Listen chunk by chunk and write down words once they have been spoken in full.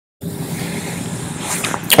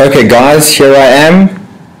Okay guys, here I am.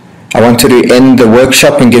 I wanted to end the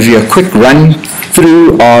workshop and give you a quick run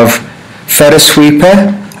through of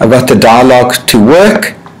PhotoSweeper. I've got the dialog to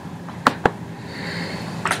work.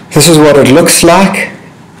 This is what it looks like.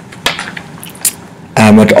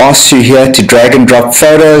 It asks you here to drag and drop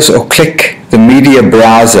photos or click the media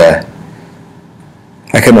browser.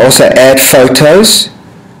 I can also add photos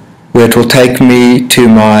where it will take me to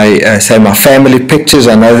my, say my family pictures.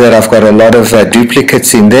 I know that I've got a lot of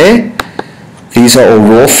duplicates in there. These are all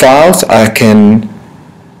raw files. I can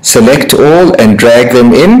select all and drag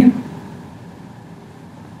them in,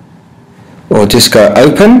 or just go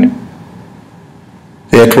open.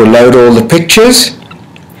 That will load all the pictures.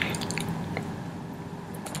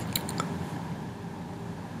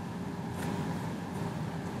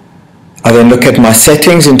 I then look at my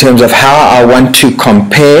settings in terms of how I want to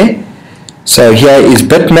compare. So here is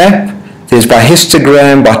bitmap. There's by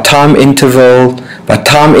histogram, by time interval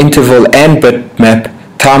and bitmap,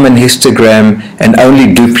 time and histogram, and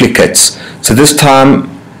only duplicates. So this time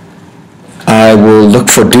I will look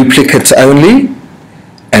for duplicates only,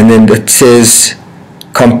 and then it says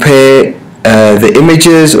compare the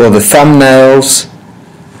images or the thumbnails,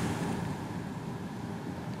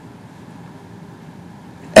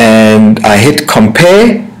 and I hit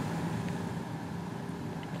compare.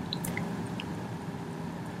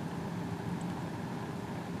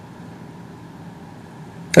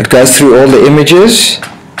 It goes through all the images,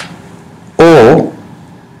 or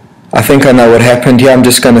I think I know what happened here. I'm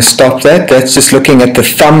just going to stop that. That's just looking at the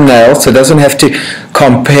thumbnail, so it doesn't have to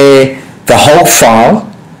compare the whole file,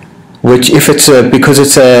 which if it's because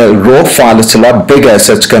it's a raw file, it's a lot bigger,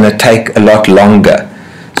 so it's going to take a lot longer.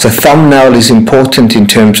 So thumbnail is important in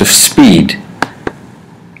terms of speed.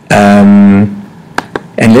 And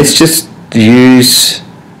let's just use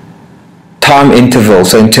time interval,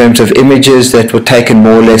 so in terms of images that were taken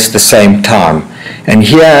more or less the same time. And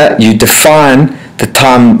here you define the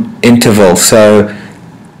time interval. So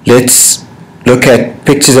let's look at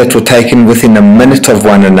pictures that were taken within a minute of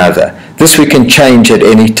one another. This we can change at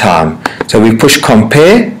any time. So we push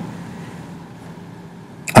compare.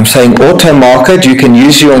 I'm saying auto market. You can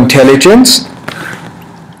use your intelligence,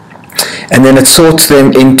 and then it sorts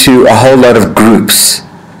them into a whole lot of groups.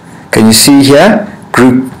 Can you see here?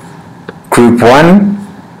 Group 1,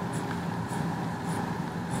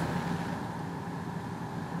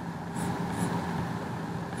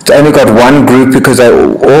 it's only got one group because they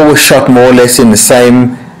all were shot more or less in the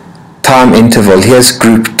same time interval. Here's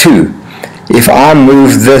group 2. If I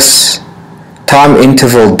move this time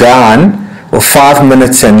interval down, or 5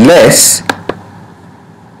 minutes and less,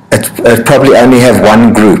 it probably only have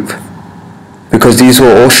one group, because these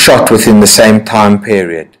were all shot within the same time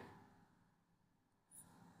period.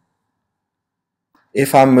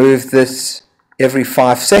 If I move this every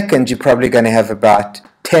 5 seconds, you're probably going to have about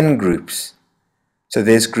 10 groups. So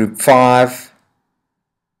there's group 5,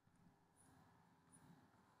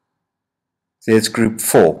 there's group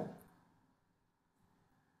 4.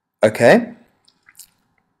 Okay?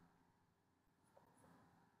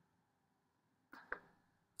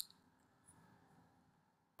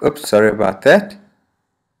 Oops, sorry about that.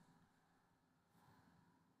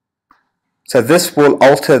 So this will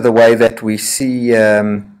alter the way that we see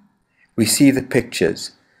the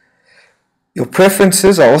pictures. Your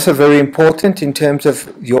preferences are also very important in terms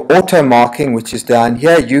of your auto marking, which is down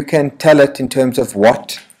here. You can tell it in terms of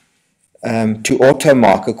what to auto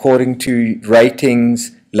mark according to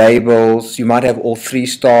ratings, labels. You might have all 3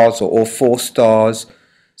 stars or all 4 stars.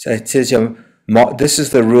 So it says this is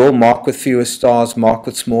the rule: mark with fewer stars, mark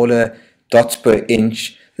with smaller dots per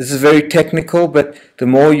inch. This is very technical, but the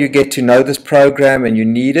more you get to know this program and you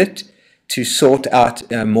need it to sort out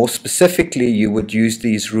more specifically, you would use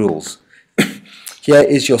these rules. Here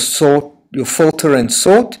is your filter and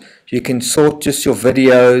sort. You can sort just your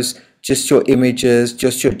videos, just your images,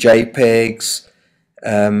 just your JPEGs,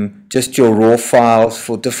 just your raw files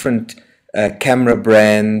for different camera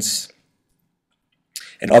brands.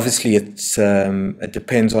 And obviously it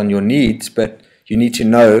depends on your needs, but you need to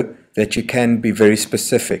know that you can be very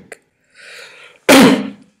specific.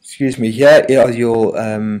 Excuse me. Here are your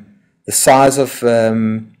the size of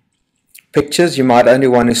pictures. You might only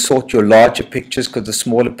want to sort your larger pictures because the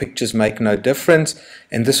smaller pictures make no difference,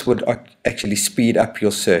 and this would actually speed up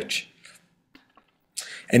your search.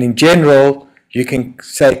 And in general, you can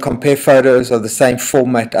say compare photos of the same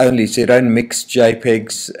format only, so you don't mix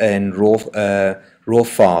JPEGs and raw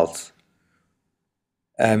files.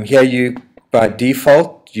 Here by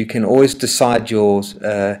default, you can always decide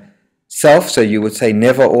yourself, so you would say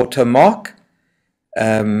never auto mark,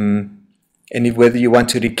 and whether you want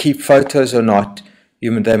to keep photos or not,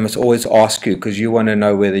 they must always ask you, because you want to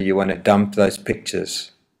know whether you want to dump those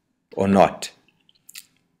pictures or not.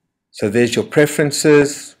 So there's your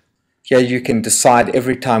preferences. Here you can decide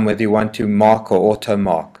every time whether you want to mark or auto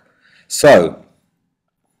mark. So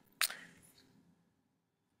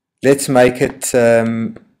let's make it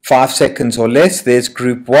 5 seconds or less. There's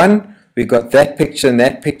group 1. We got that picture and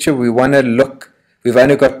that picture. We want to look. We've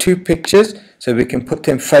only got 2 pictures, so we can put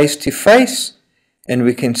them face to face and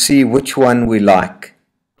we can see which one we like.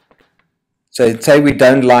 So say we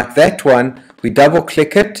don't like that one, we double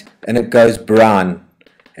click it and it goes brown.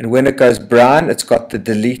 And when it goes brown, it's got the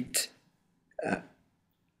delete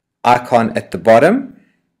icon at the bottom,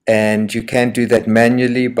 and you can do that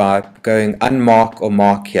manually by going unmark or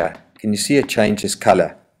mark here. Can you see it changes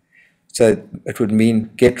color? So it would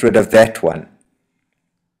mean get rid of that one.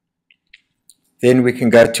 Then we can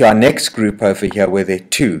go to our next group over here where there are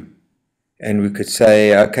 2. And we could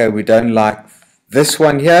say, okay, we don't like this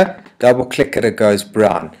one here. Double click it, it goes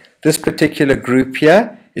brown. This particular group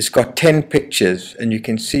here has got 10 pictures. And you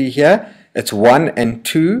can see here, it's 1 and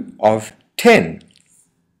 2 of 10.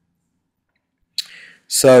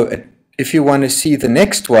 So if you want to see the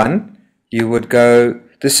next one, you would go,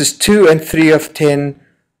 this is 2 and 3 of 10,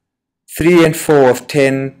 3 and 4 of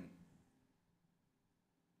 10,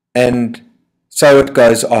 and so it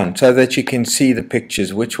goes on, so that you can see the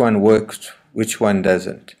pictures, which one works, which one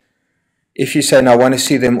doesn't. If you say, no, I want to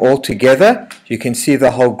see them all together, you can see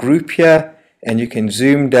the whole group here, and you can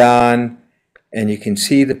zoom down, and you can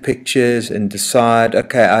see the pictures and decide,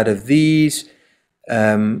 okay, out of these,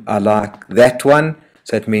 I like that one,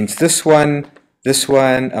 so it means this one,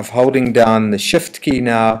 I'm holding down the shift key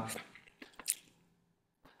now,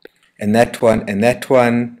 and that one,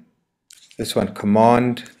 this one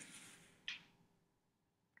command,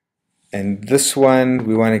 and this one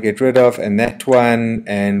we want to get rid of, and that one,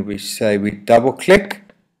 and we say we double click,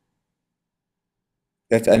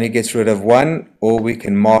 that only gets rid of one, or we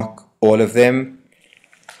can mark all of them.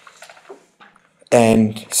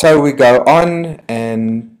 And so we go on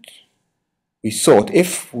and we sort.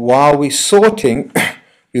 If while we're sorting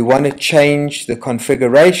we want to change the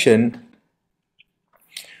configuration,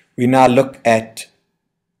 we now look at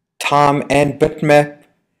time and bitmap,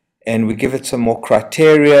 and we give it some more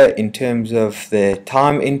criteria in terms of the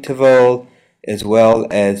time interval as well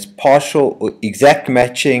as partial or exact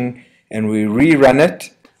matching, and we rerun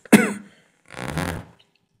it.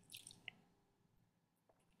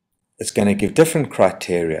 It's going to give different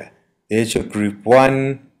criteria. There's your group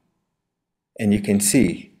 1, and you can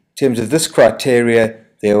see in terms of this criteria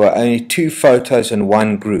there were only 2 photos in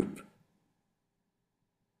one group,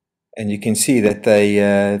 and you can see that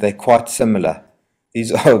they're quite similar.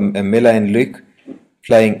 These are Milla and Luke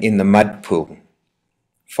playing in the mud pool.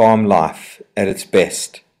 Farm life at its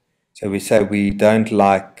best. So we say we don't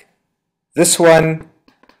like this one,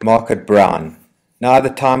 mark it brown. Now the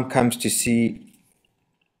time comes to see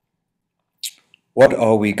what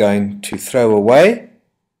are we going to throw away.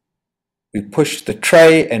 We push the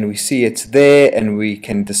tray and we see it's there, and we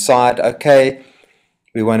can decide, okay,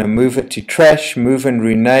 we want to move it to trash, move and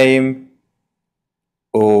rename,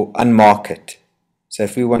 or unmark it. So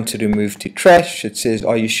if we want to remove to trash, it says,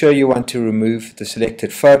 are you sure you want to remove the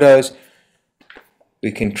selected photos?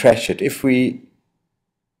 We can trash it. If it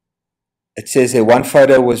says that one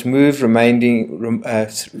photo was moved,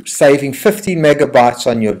 saving 15 megabytes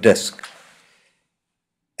on your disk.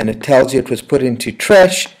 And it tells you it was put into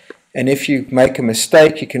trash. And if you make a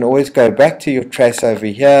mistake, you can always go back to your trash over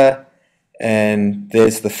here, and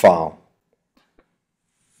there's the file.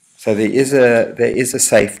 So there is a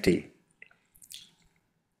safety.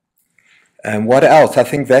 And what else? I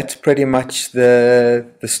think that's pretty much the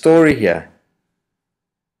story here.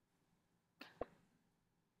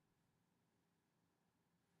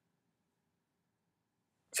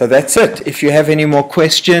 So that's it. If you have any more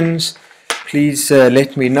questions, please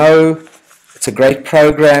let me know. It's a great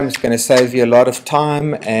program. It's going to save you a lot of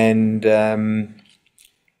time, and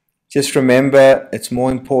just remember, it's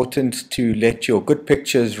more important to let your good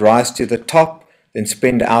pictures rise to the top than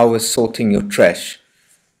spend hours sorting your trash.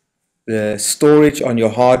 The storage on your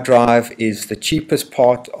hard drive is the cheapest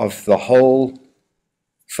part of the whole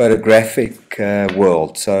photographic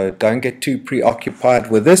world. So don't get too preoccupied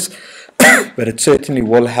with this, but it certainly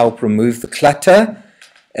will help remove the clutter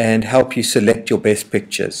and help you select your best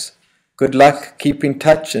pictures. Good luck, keep in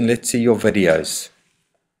touch, and let's see your videos.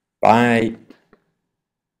 Bye.